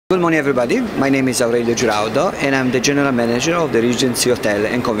Good morning everybody, my name is Aurelio and I'm the General Manager of the Regency Hotel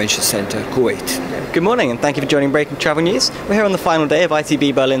and Convention Center, Kuwait. Good morning and thank you for joining Breaking Travel News. We're here on the final day of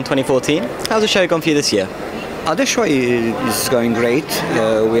ITB Berlin 2014. How's the show gone for you this year? The show is going great.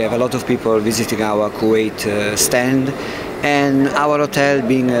 We have a lot of people visiting our Kuwait stand, and our hotel,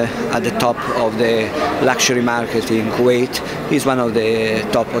 being at the top of the luxury market in Kuwait, is one of the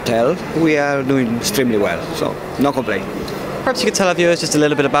top hotels. We are doing extremely well, so no complaint. Perhaps you could tell our viewers just a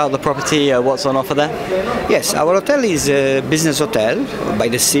little bit about the property, what's on offer there? Yes, our hotel is a business hotel by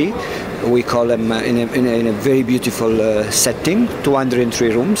the sea. We call them in a very beautiful setting,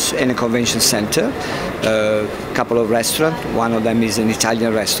 203 rooms and a convention center, a couple of restaurants. One of them is an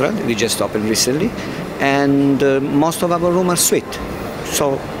Italian restaurant, we just opened recently, and most of our rooms are suite,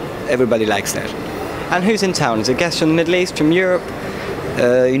 so everybody likes that. And who's in town? Is it guests from the Middle East, from Europe?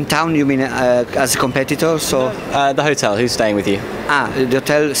 In town, you mean as a competitor? So the hotel, who's staying with you? The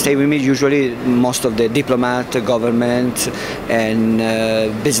hotel stay with me usually most of the diplomat, government, and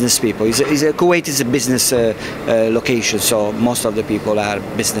business people. Kuwait is a business location, so most of the people are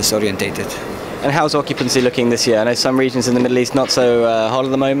business orientated. And how's occupancy looking this year? I know some regions in the Middle East not so hot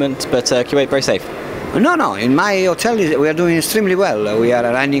at the moment, but Kuwait very safe. No. In my hotel, we are doing extremely well. We are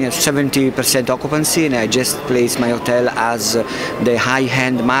running at 70% occupancy, and I just placed my hotel as the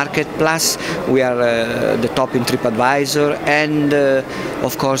high-end market. Plus, we are the top in TripAdvisor, and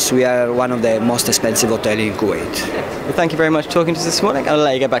of course, we are one of the most expensive hotels in Kuwait. Well, thank you very much for talking to us this morning. I'll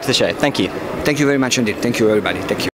let you get back to the show. Thank you. Thank you very much indeed. Thank you, everybody. Thank you.